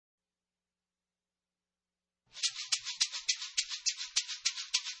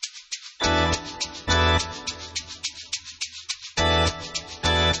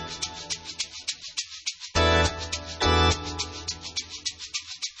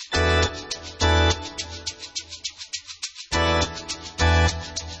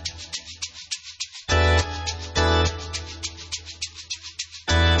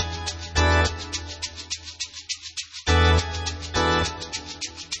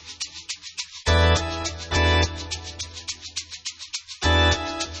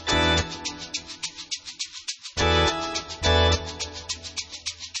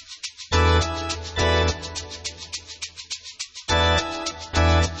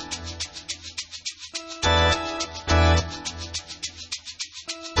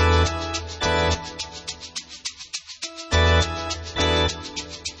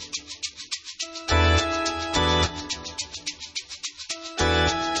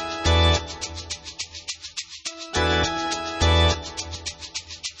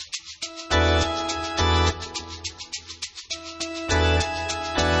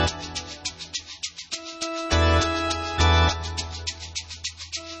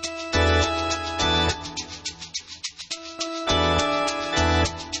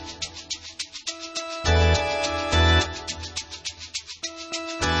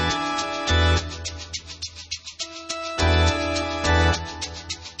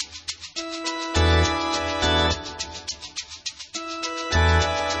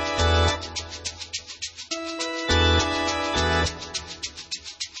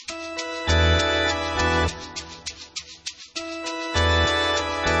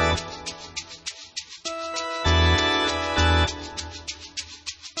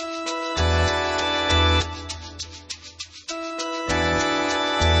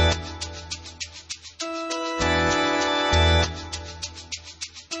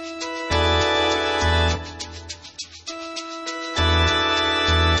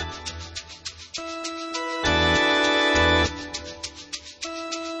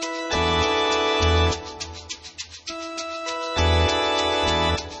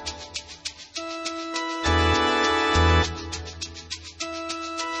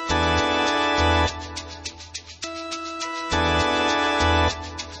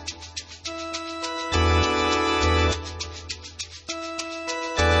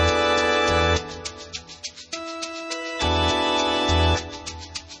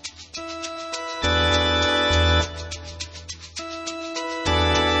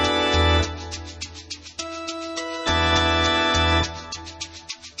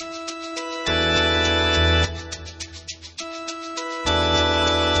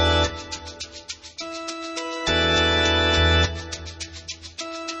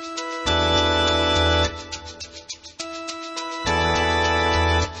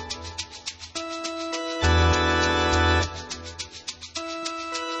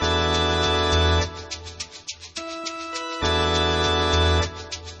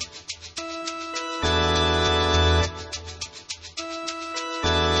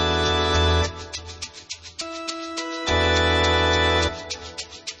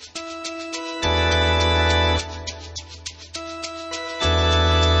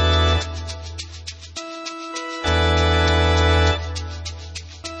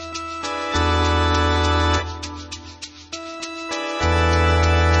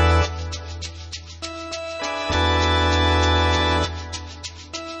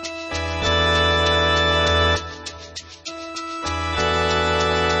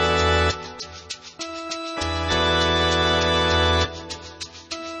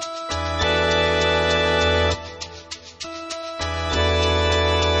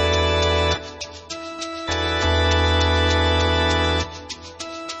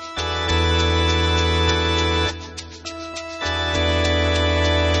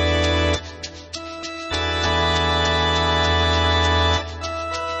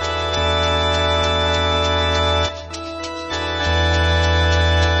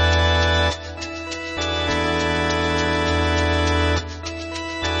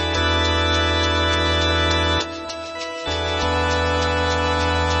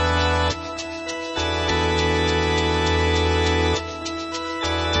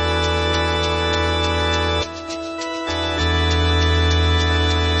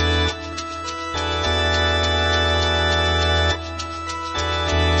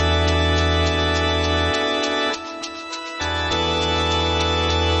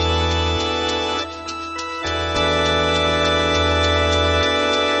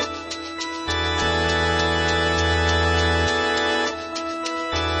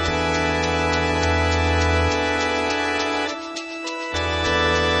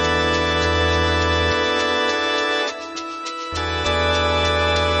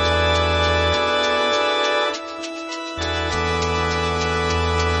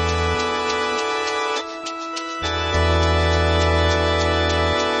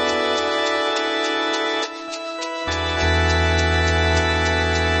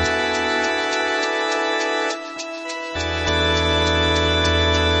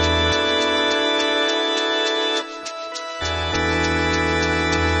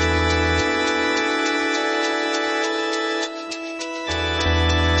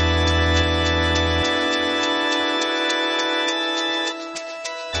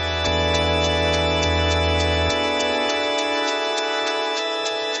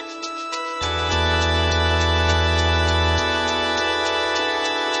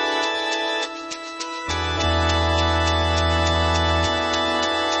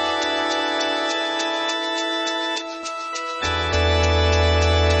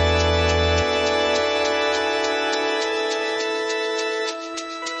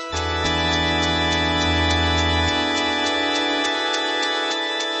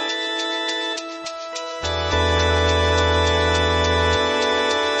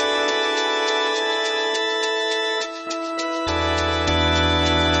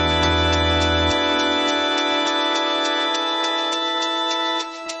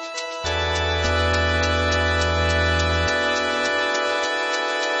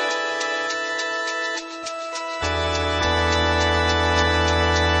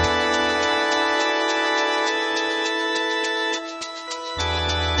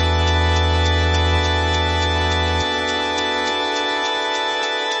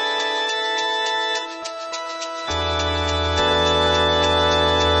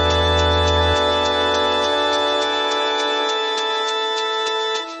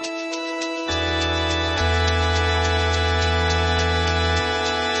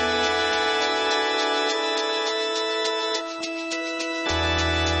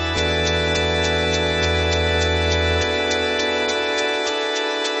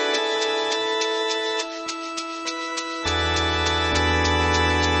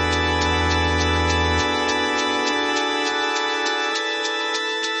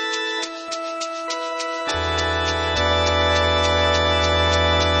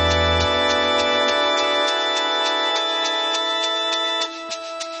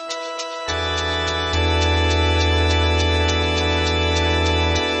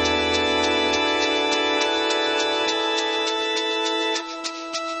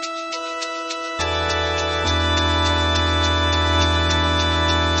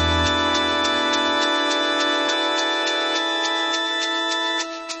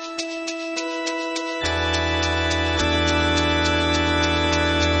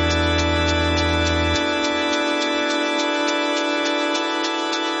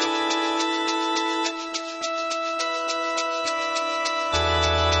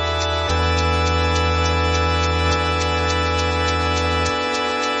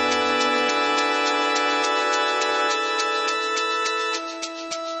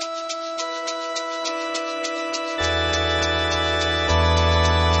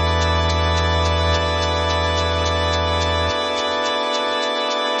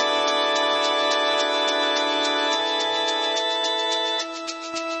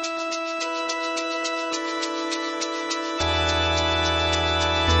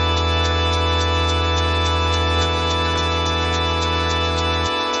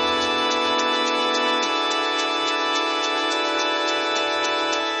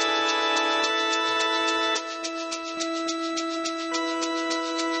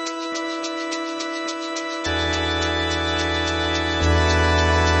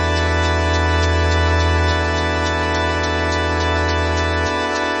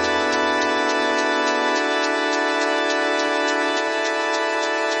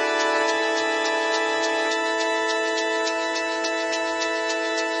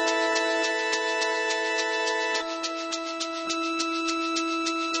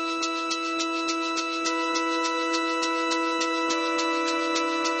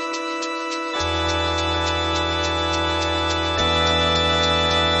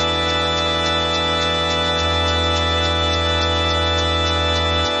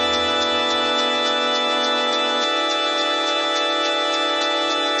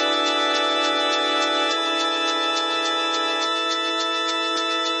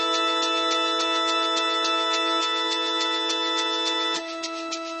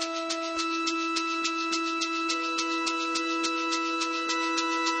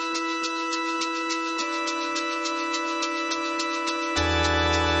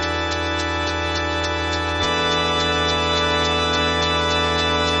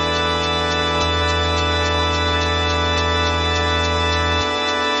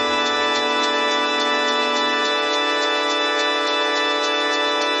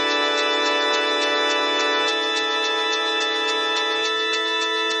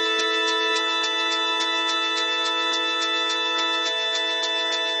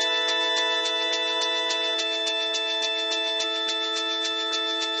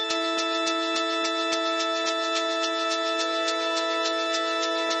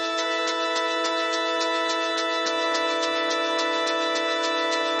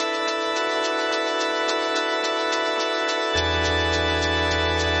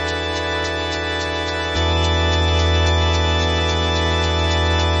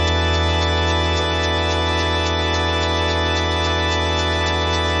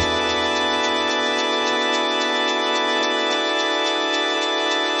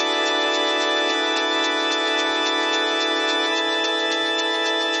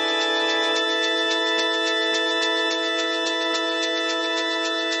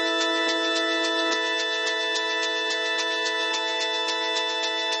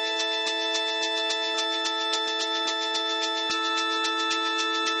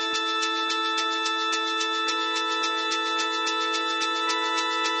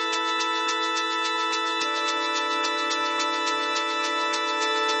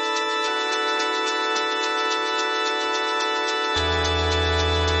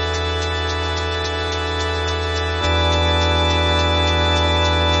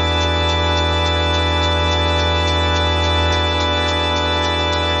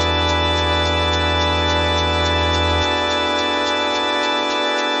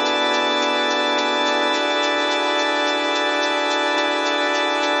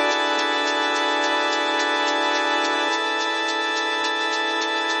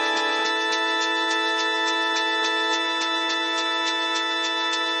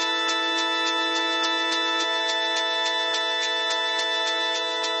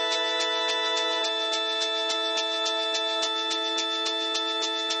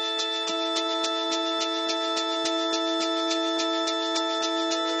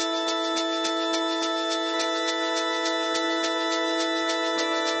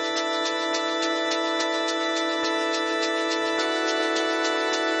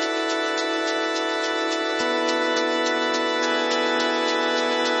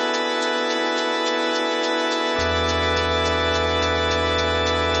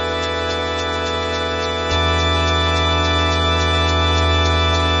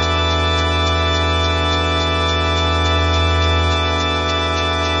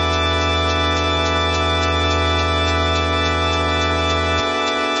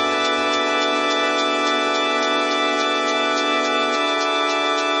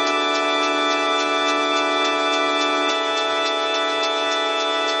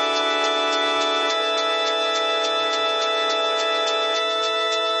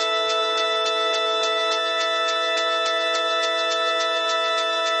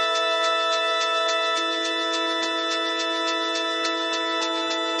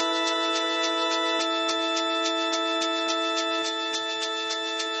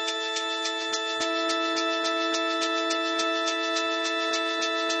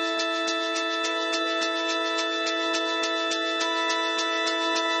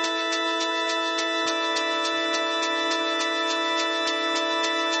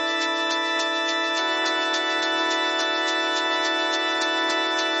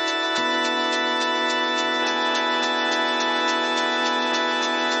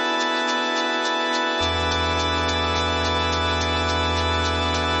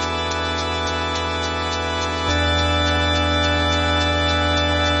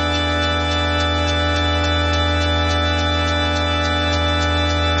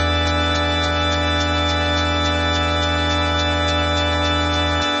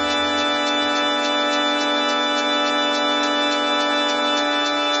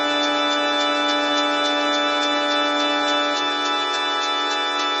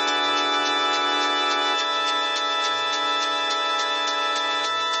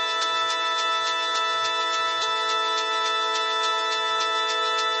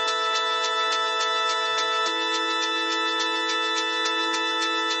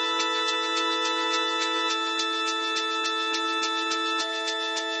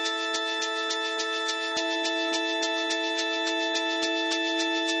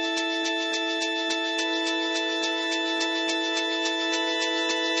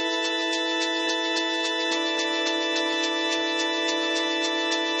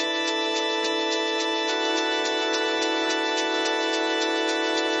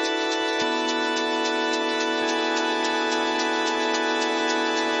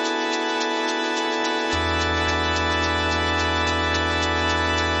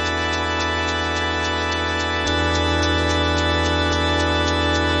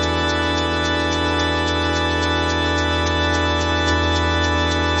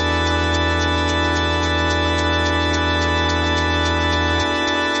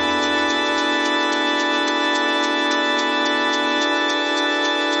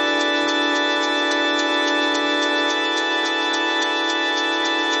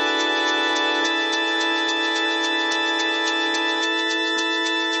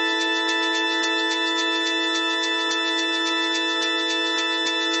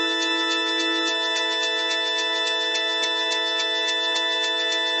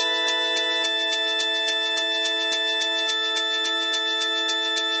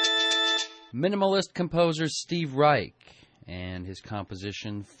Minimalist composer Steve Reich and his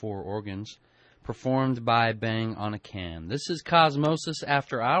composition for organs, performed by Bang on a Can. This is Cosmosis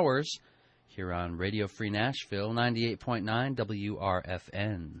After Hours here on Radio Free Nashville, 98.9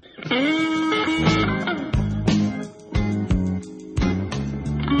 WRFN.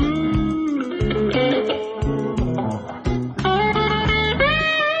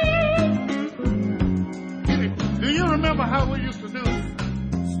 Do you remember how we used to do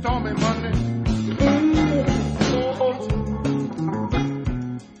Stormy Monday?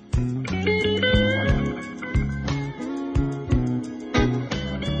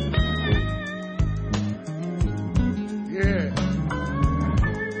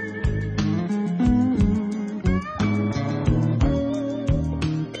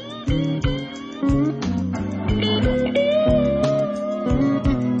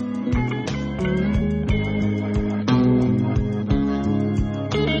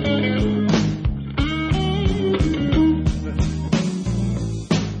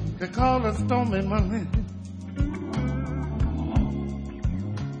 Stormy Monday,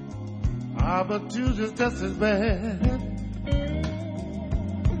 but Tuesday's just as bad.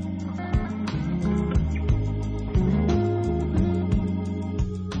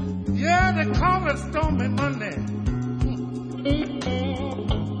 Yeah, they call it Stormy Monday,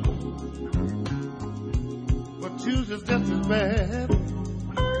 but Tuesday's just as bad.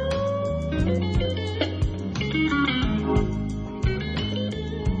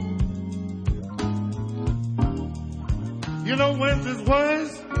 You know Wednesday's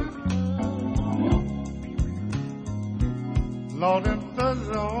worse, Lord, and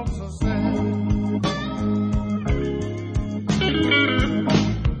Thursday also sad.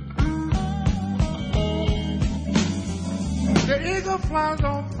 The eagle flies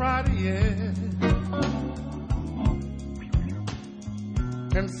on Friday, yeah,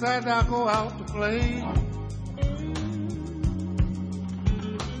 and Saturday I go out to play.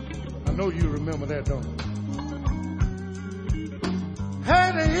 I know you remember that, don't you?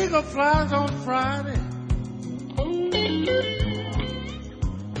 Hey, the eagle flies on Friday,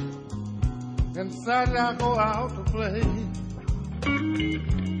 and Saturday I go out to play.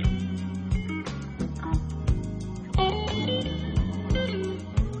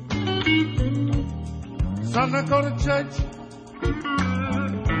 Sunday I go to church,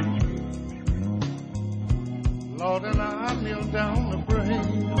 Lord, and I kneel down to pray.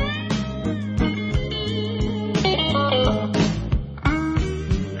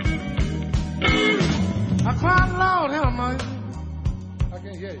 I cried, Lord, have mercy. I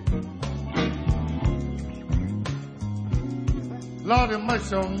can't hear you. Lord, have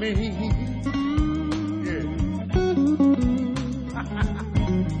mercy on me. Yeah.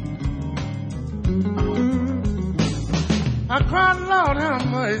 I cried, Lord, have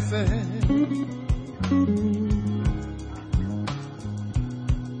mercy.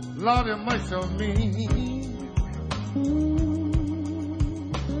 Lord, have mercy on me.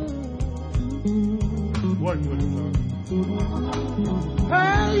 What would you do?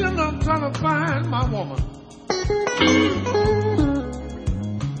 Hey, you know I'm trying to find my woman.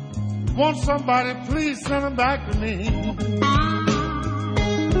 Won't somebody please send her back to me?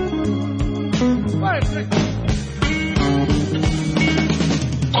 Wait a second.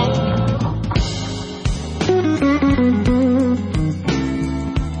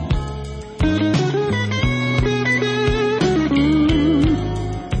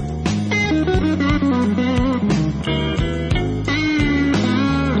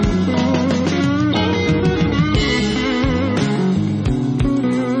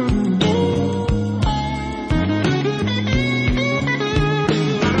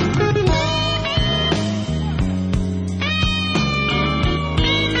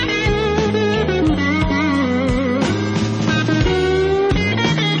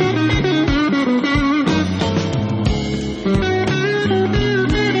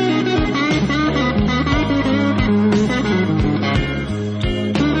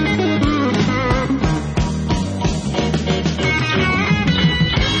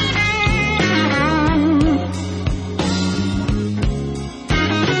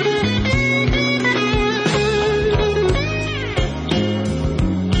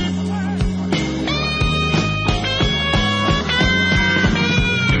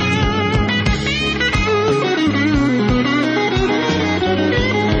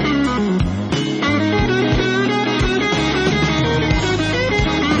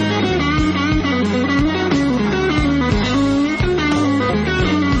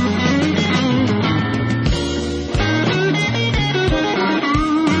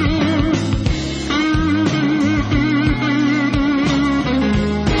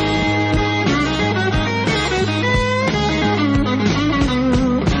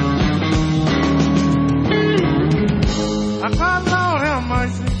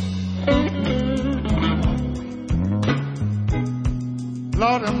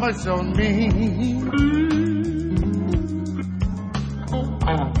 mercy on me.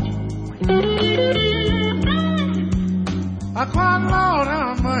 I cried, Lord,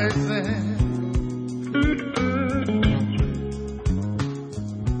 have mercy.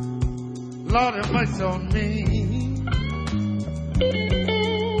 Lord, have mercy on me.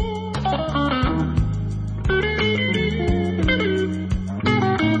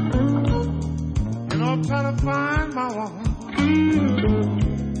 You know, I'm trying to find my woman.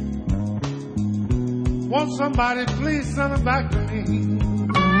 Won't somebody please send her back to me?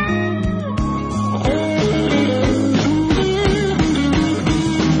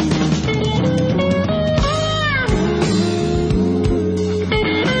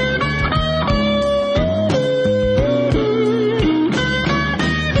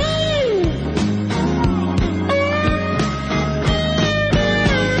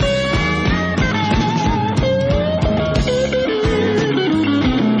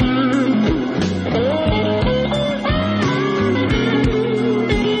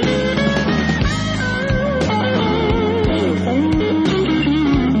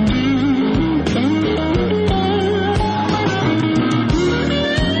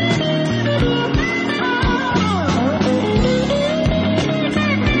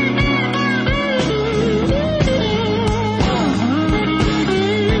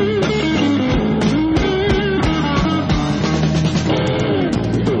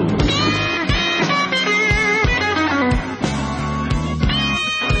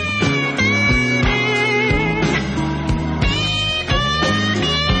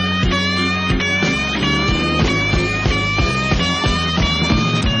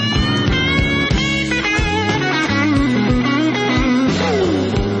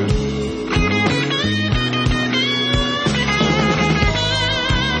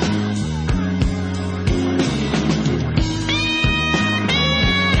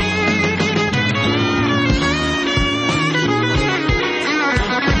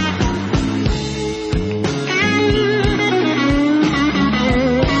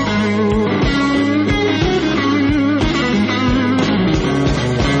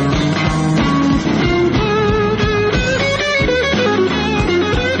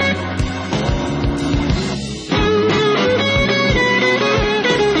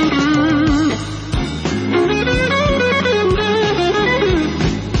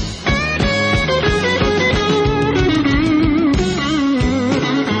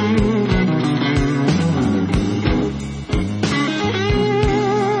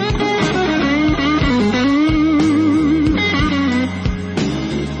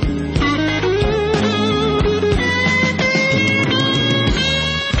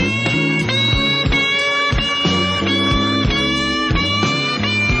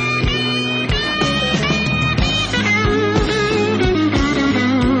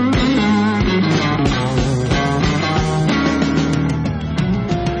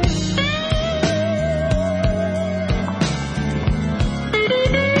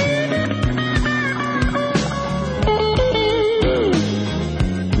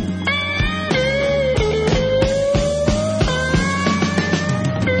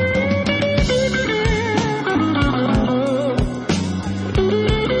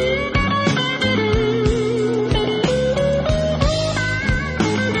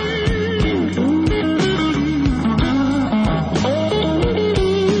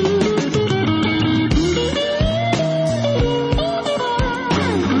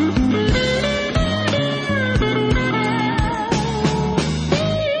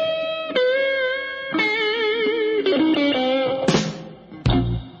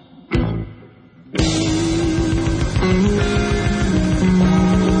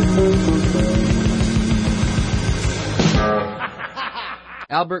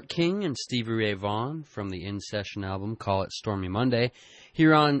 Albert King and Stevie Ray Vaughan from the In Session album Call It Stormy Monday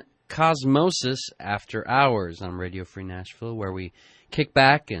here on Cosmosis After Hours on Radio Free Nashville, where we kick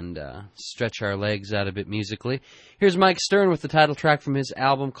back and stretch our legs out a bit musically. Here's Mike Stern with the title track from his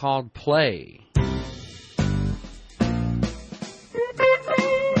album called Play.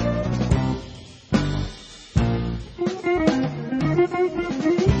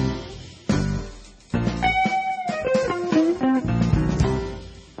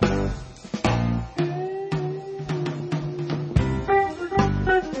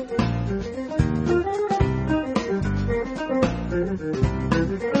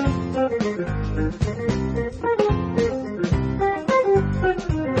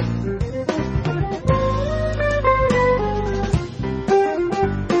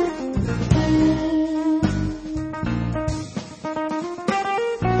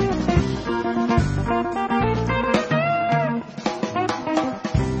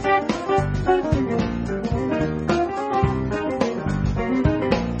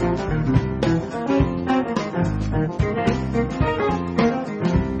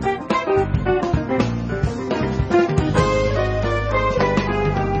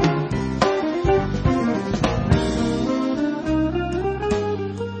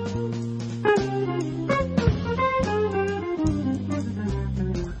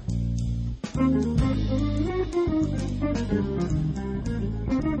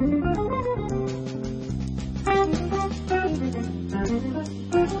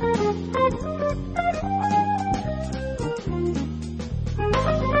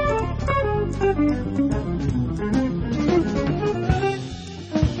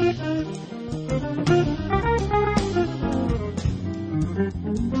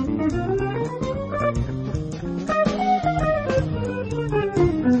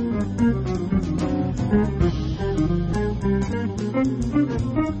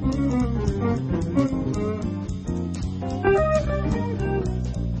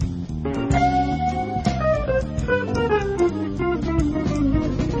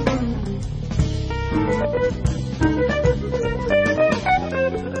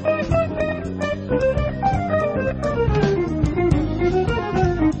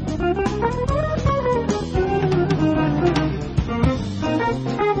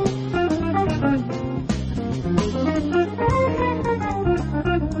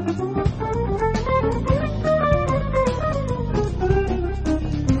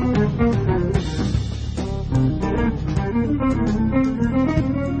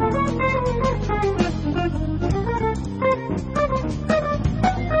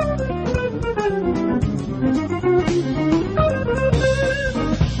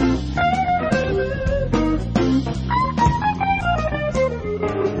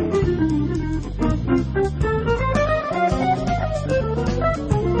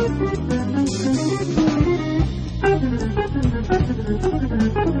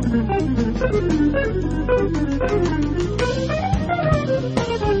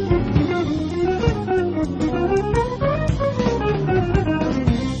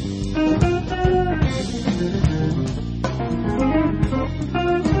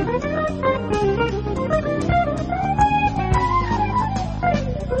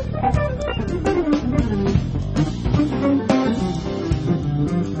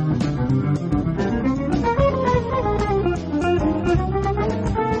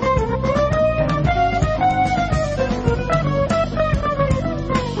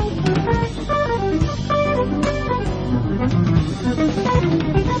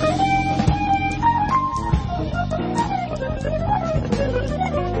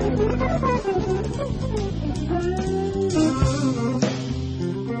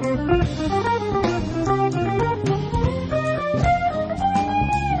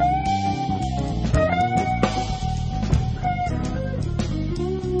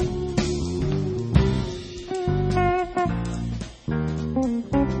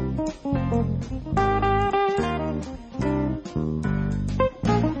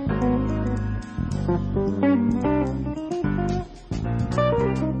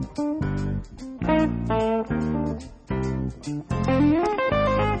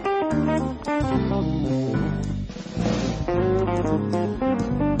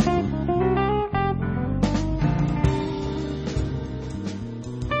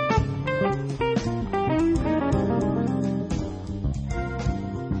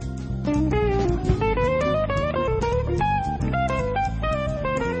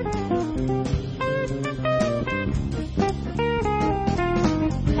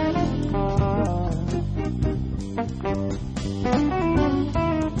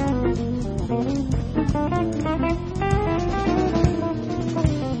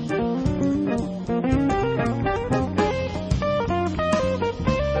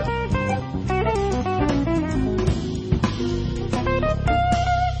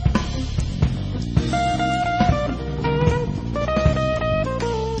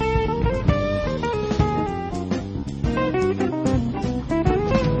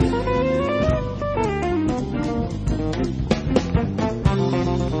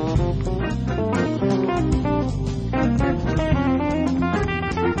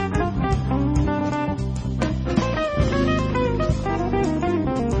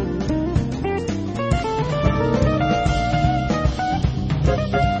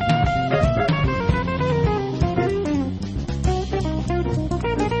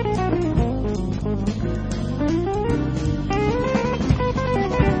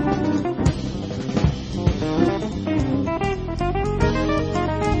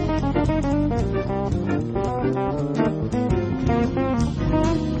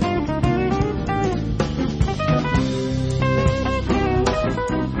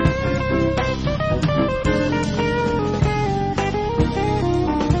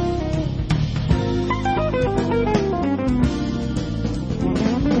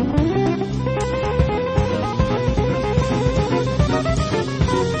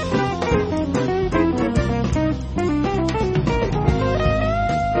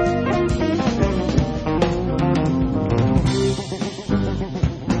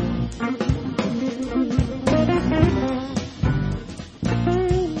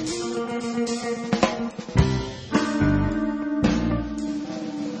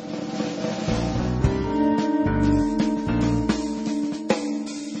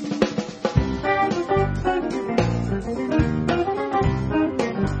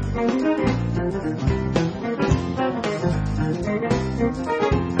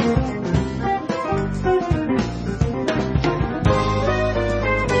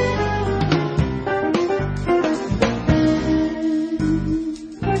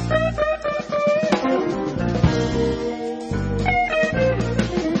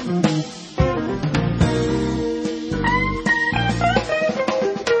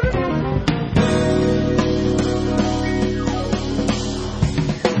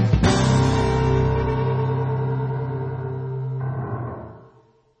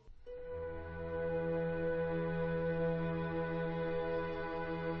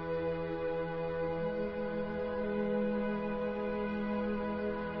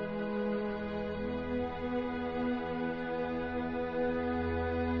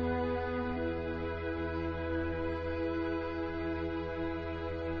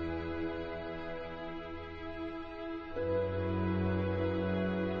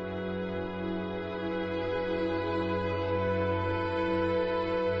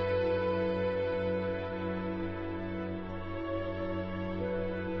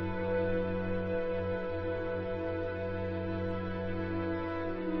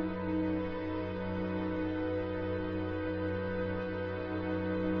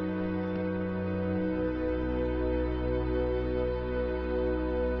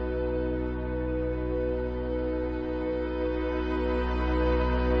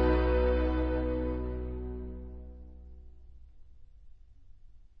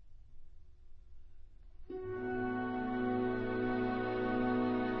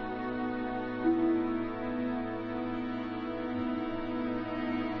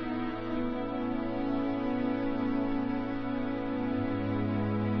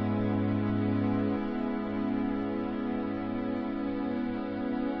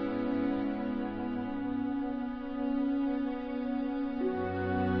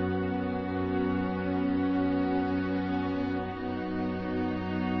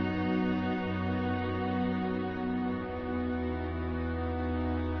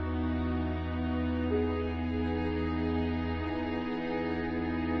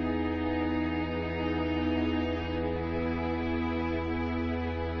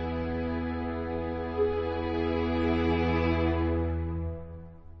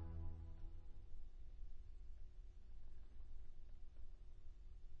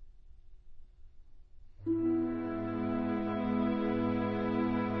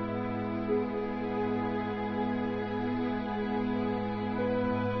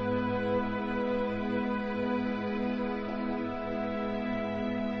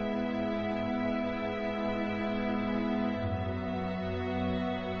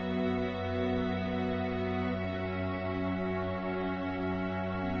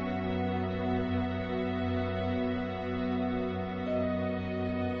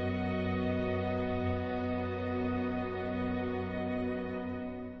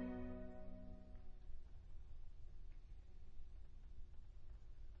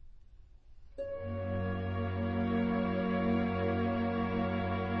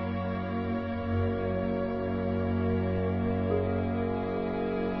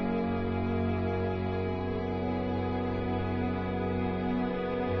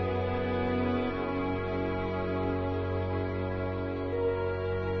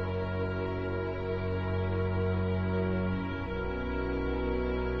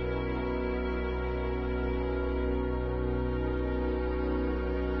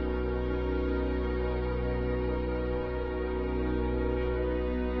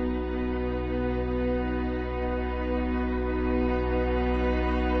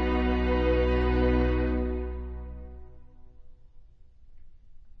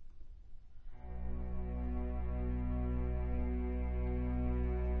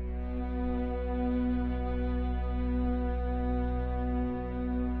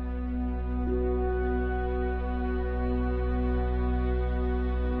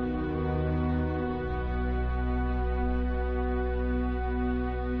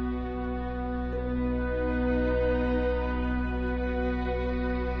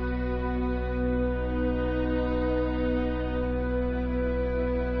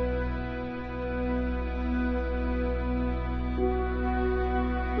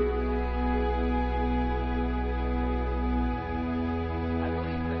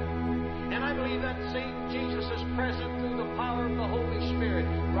 believe that same Jesus is present through the power of the Holy Spirit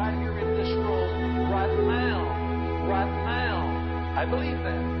right here in this room, right now. Right now. I believe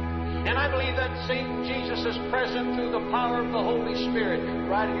that. And I believe that same Jesus is present through the power of the Holy Spirit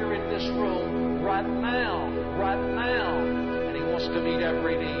right here in this room, right now. Right now. And He wants to meet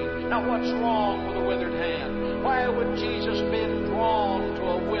every need. Now, what's wrong with a withered hand? Why would Jesus been drawn to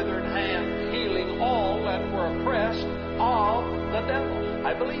a withered hand, healing all that were oppressed of the devil?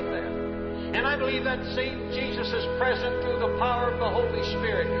 I believe that. And I believe that same Jesus is present through the power of the Holy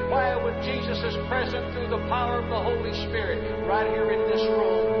Spirit. Why would Jesus is present through the power of the Holy Spirit right here in this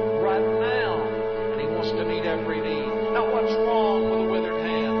room, right now? And He wants to meet every need. Now, what's wrong with a withered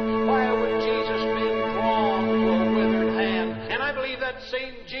hand? Why would Jesus been drawn to a withered hand? And I believe that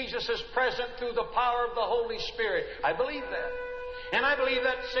same Jesus is present through the power of the Holy Spirit. I believe that. And I believe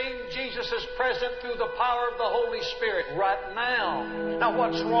that same Jesus is present through the power of the Holy Spirit right now. Now,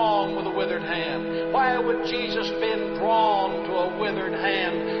 what's wrong with a withered hand? Why would Jesus been drawn to a withered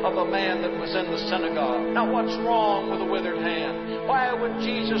hand of a man that was in the synagogue? Now, what's wrong with a withered hand? Why would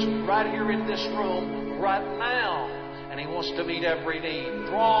Jesus right here in this room right now? And He wants to meet every need.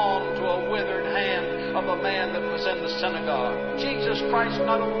 Drawn to a withered hand of a man that was in the synagogue. Jesus Christ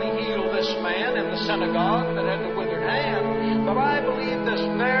not only healed this man in the synagogue that had the withered hand, but I believe this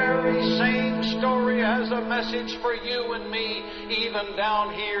very same story has a message for you and me, even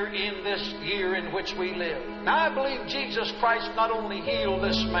down here in this year in which we live. Now, I believe Jesus Christ not only healed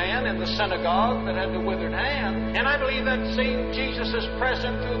this man in the synagogue that had the withered hand, and I believe that same Jesus is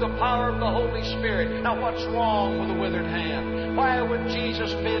present through the power of the Holy Spirit. Now, what's wrong with a withered hand? Why would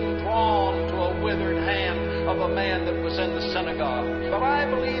Jesus been drawn to a withered hand of a man that was in the synagogue? But I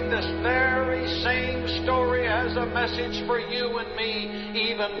believe this very same story has a message for you and me,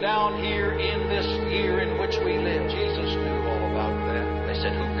 even down here in this year in which we live. Jesus knew all about that. They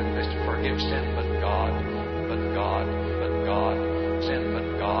said, who can forgive sin but God? But God, but God, sin but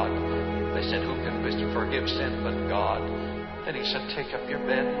God. They said, who can forgive sin but God? Then He said, take up your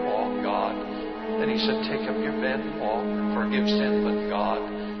bed and walk, God. Then He said, take up your bed and walk. Forgive sin but God.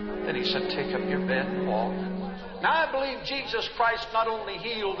 Then He said, take up your bed and walk. Now, I believe Jesus Christ not only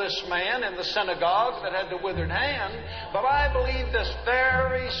healed this man in the synagogue that had the withered hand, but I believe this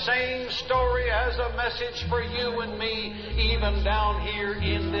very same story has a message for you and me, even down here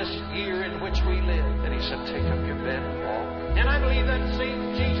in this year in which we live. And He said, take up your bed and walk. And I believe that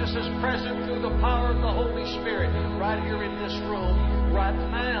same Jesus is present through the power of the Holy Spirit right here in this room, right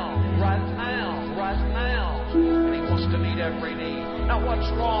now, right now, right now. And He wants to meet every need. Now, what's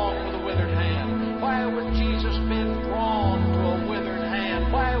wrong with a withered hand? Why would Jesus been drawn to a withered hand?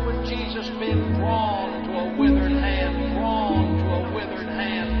 Why would Jesus been drawn to a withered hand? Drawn to a withered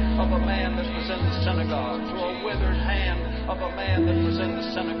hand of a man that was in the synagogue. To a withered hand of a man that was in the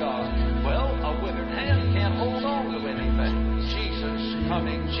synagogue. Well, a withered hand can't hold on to anything. Jesus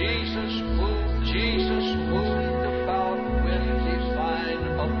coming, Jesus moved about with divine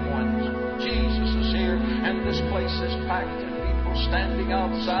appointment. Jesus is here, and this place is packed and people standing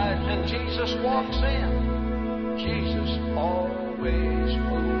outside, and Jesus walks in. Jesus always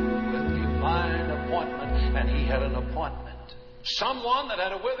moved with divine appointment, and He had an appointment. Someone that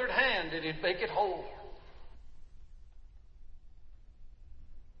had a withered hand, and He'd make it whole.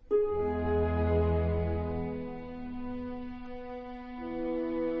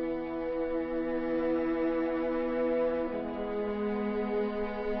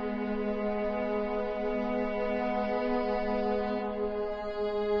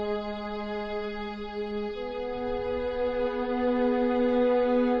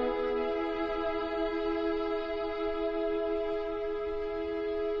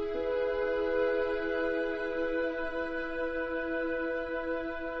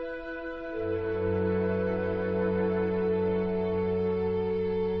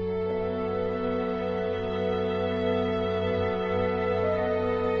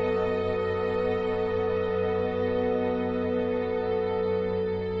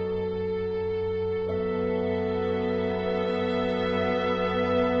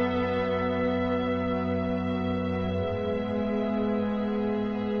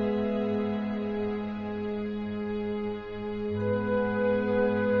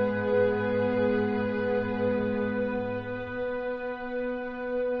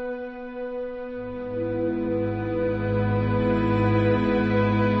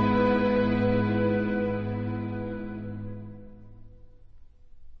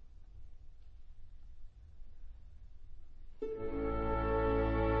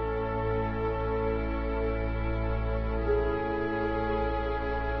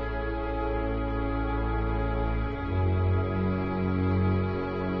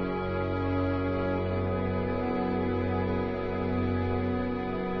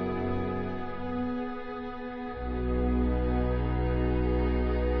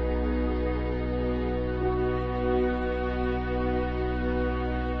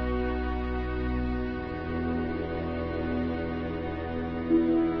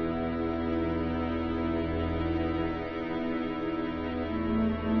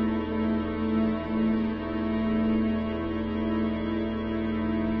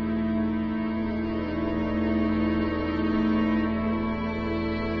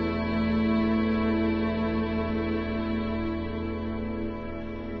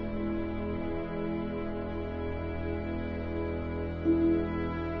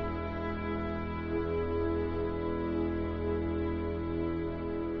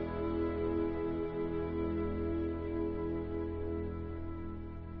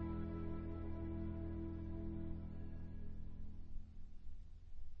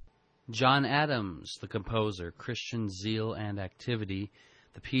 John Adams, the composer, Christian Zeal and Activity,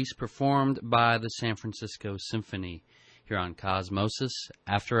 the piece performed by the San Francisco Symphony here on Cosmosis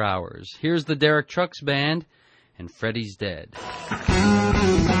After Hours. Here's the Derek Trucks Band and Freddie's Dead.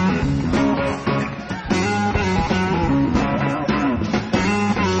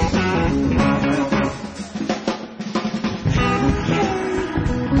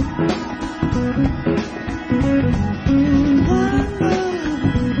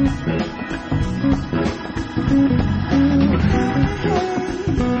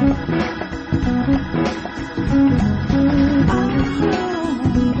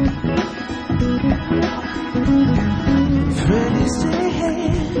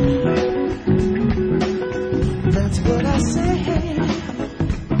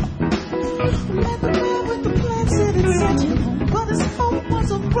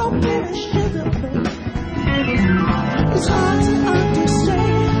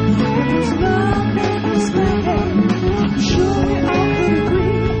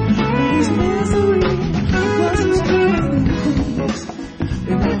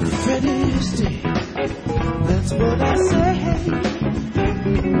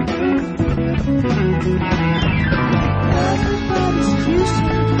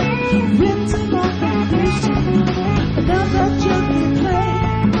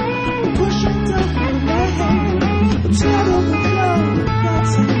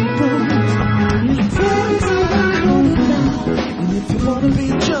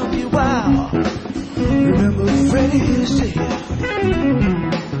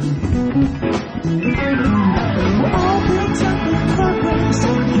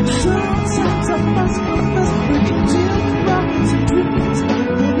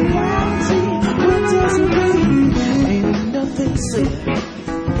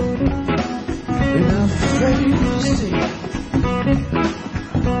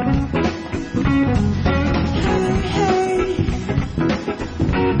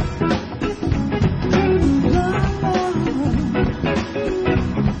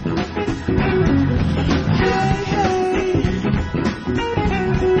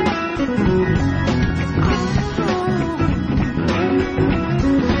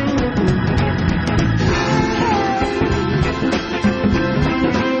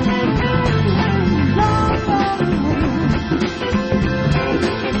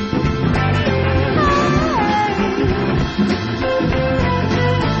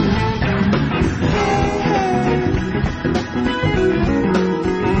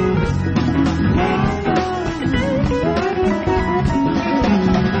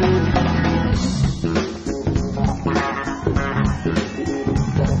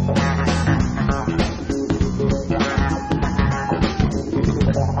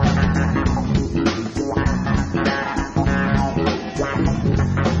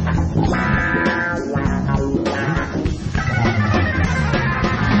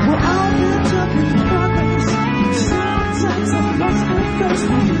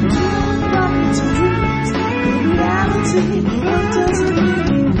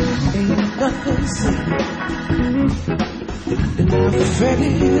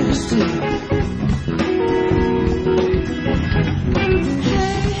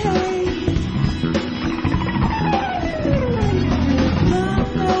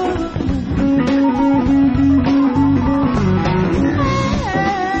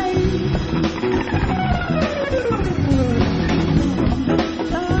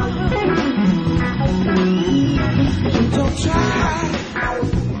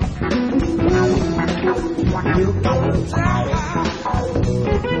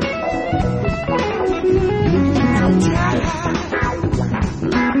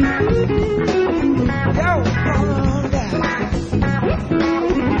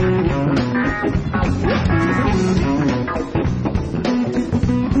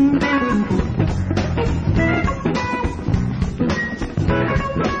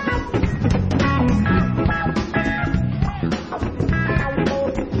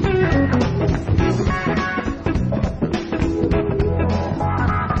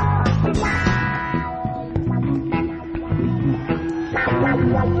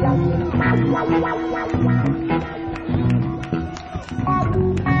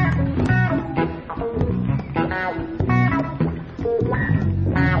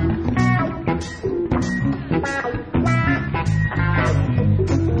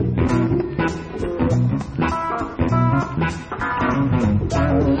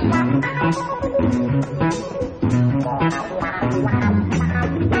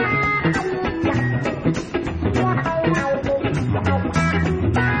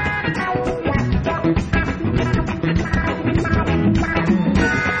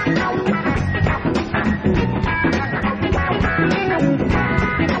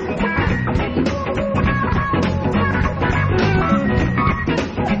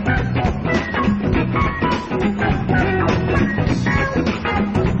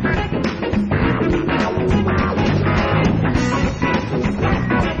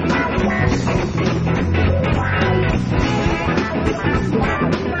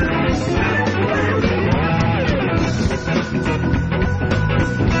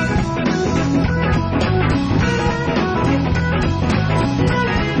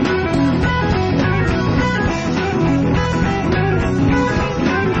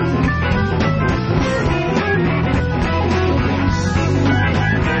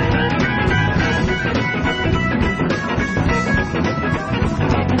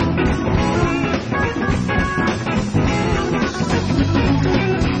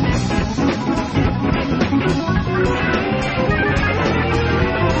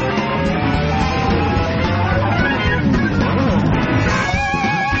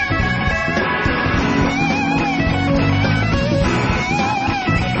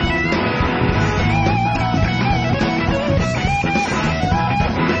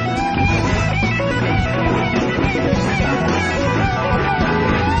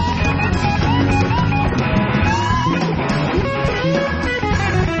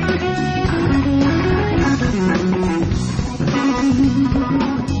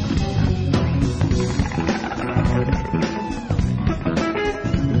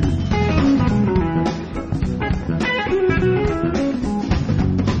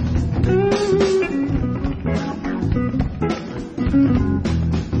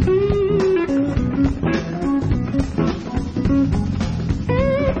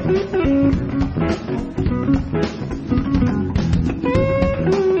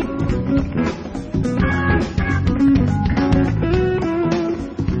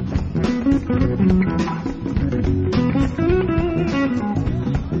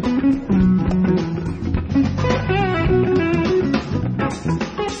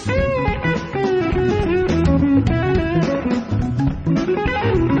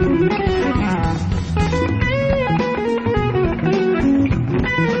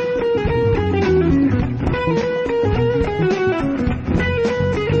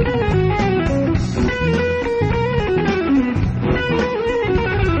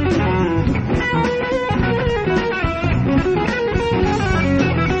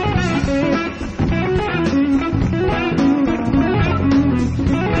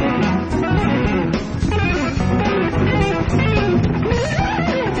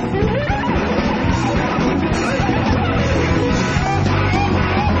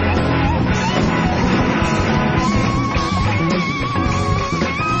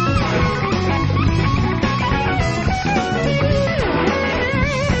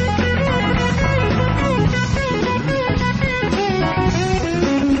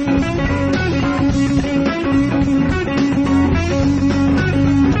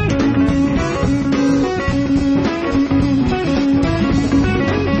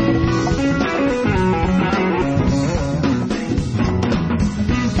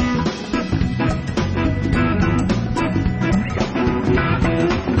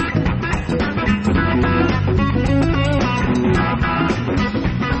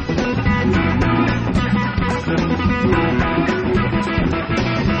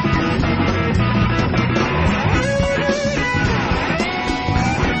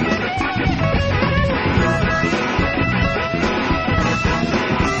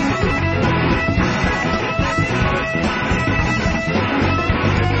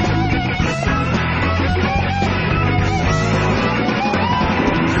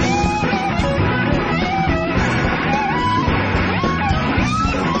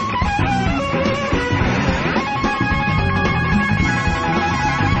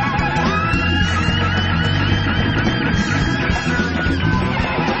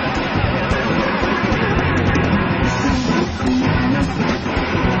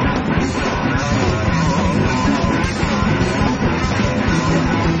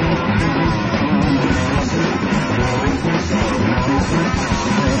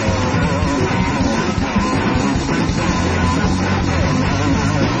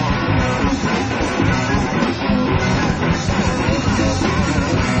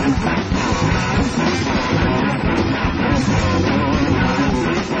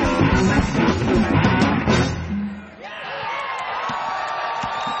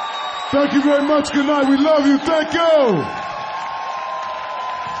 Thank you very much. Good night. We love you. Thank you.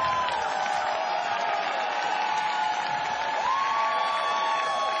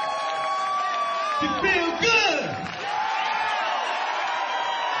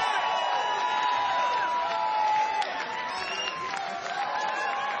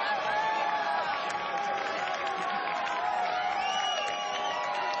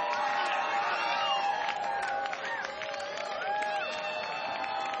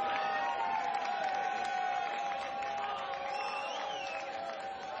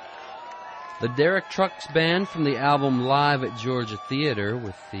 The Derek Trucks Band from the album Live at Georgia Theater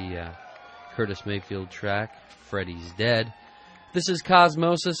with the Curtis Mayfield track, Freddie's Dead. This is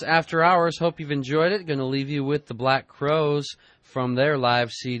Cosmosis After Hours. Hope you've enjoyed it. Going to leave you with the Black Crowes from their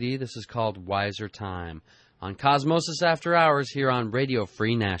live CD. This is called Wiser Time. On Cosmosis After Hours here on Radio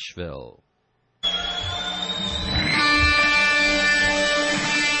Free Nashville.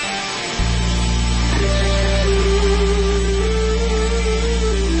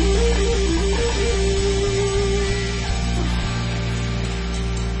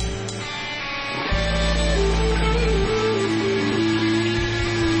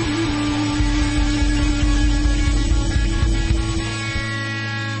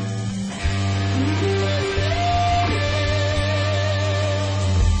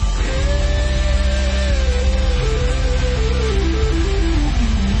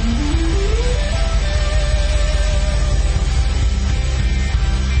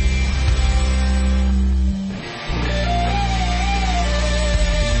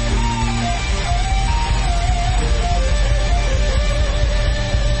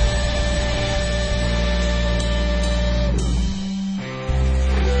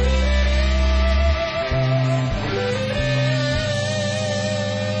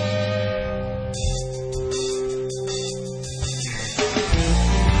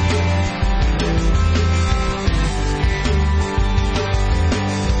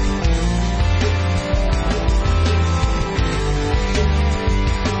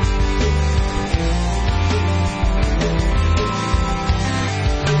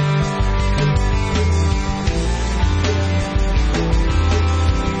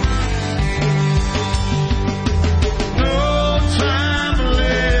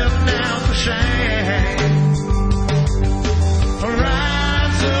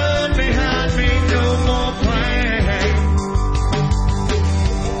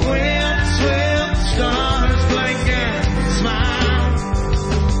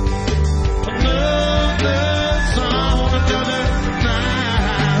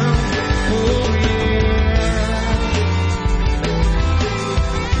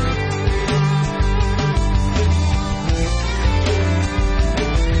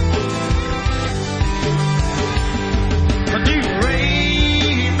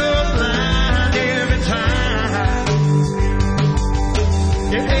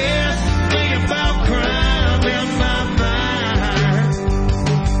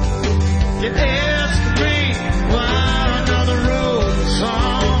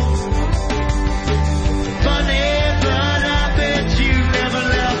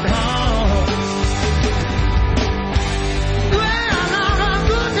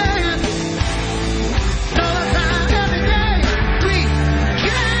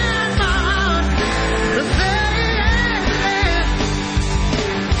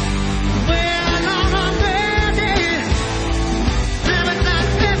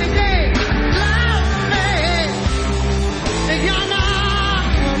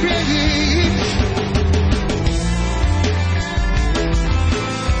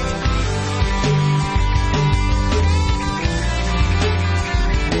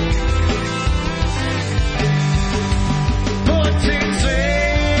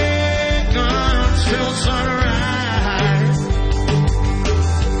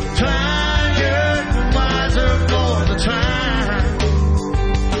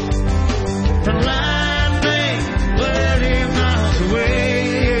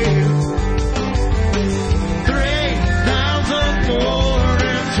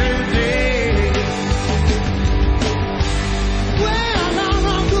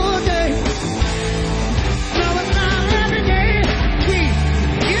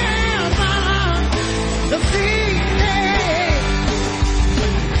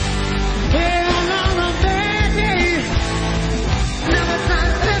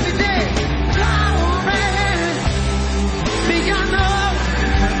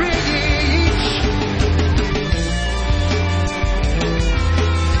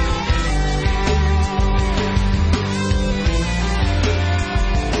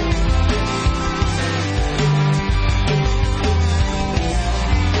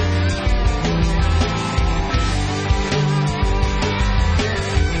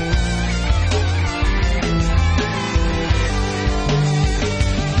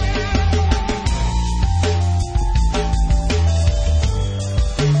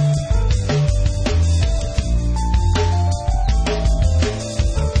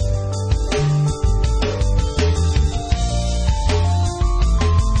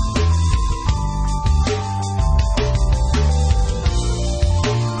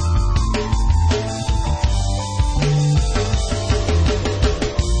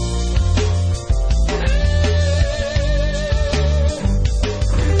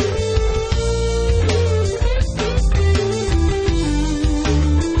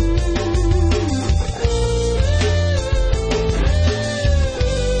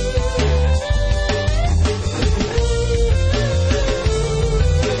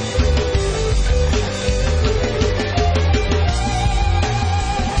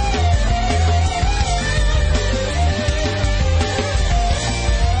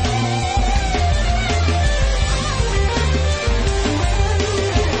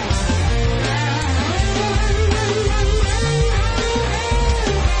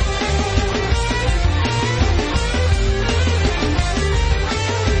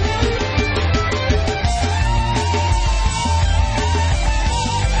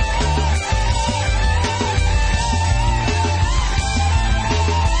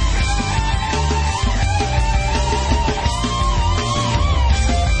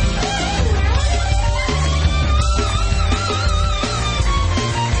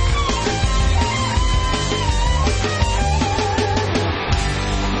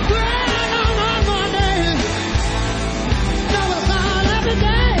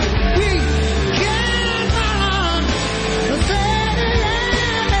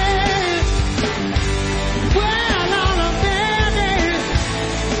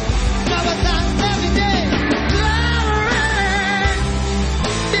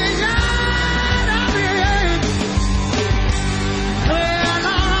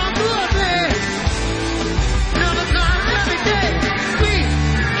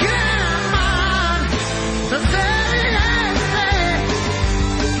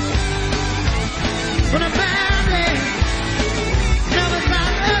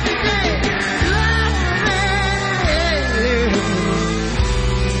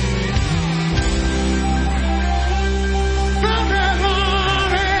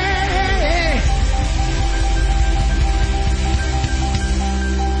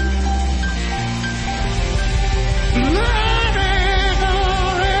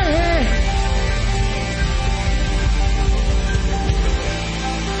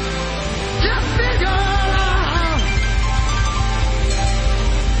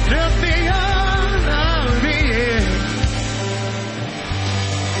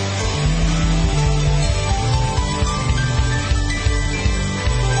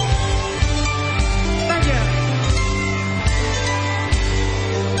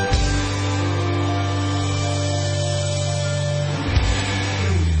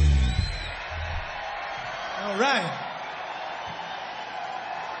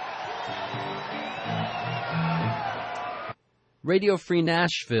 Radio Free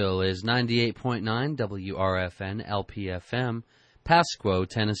Nashville is 98.9 WRFN LPFM, Pasquo,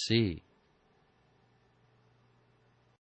 Tennessee.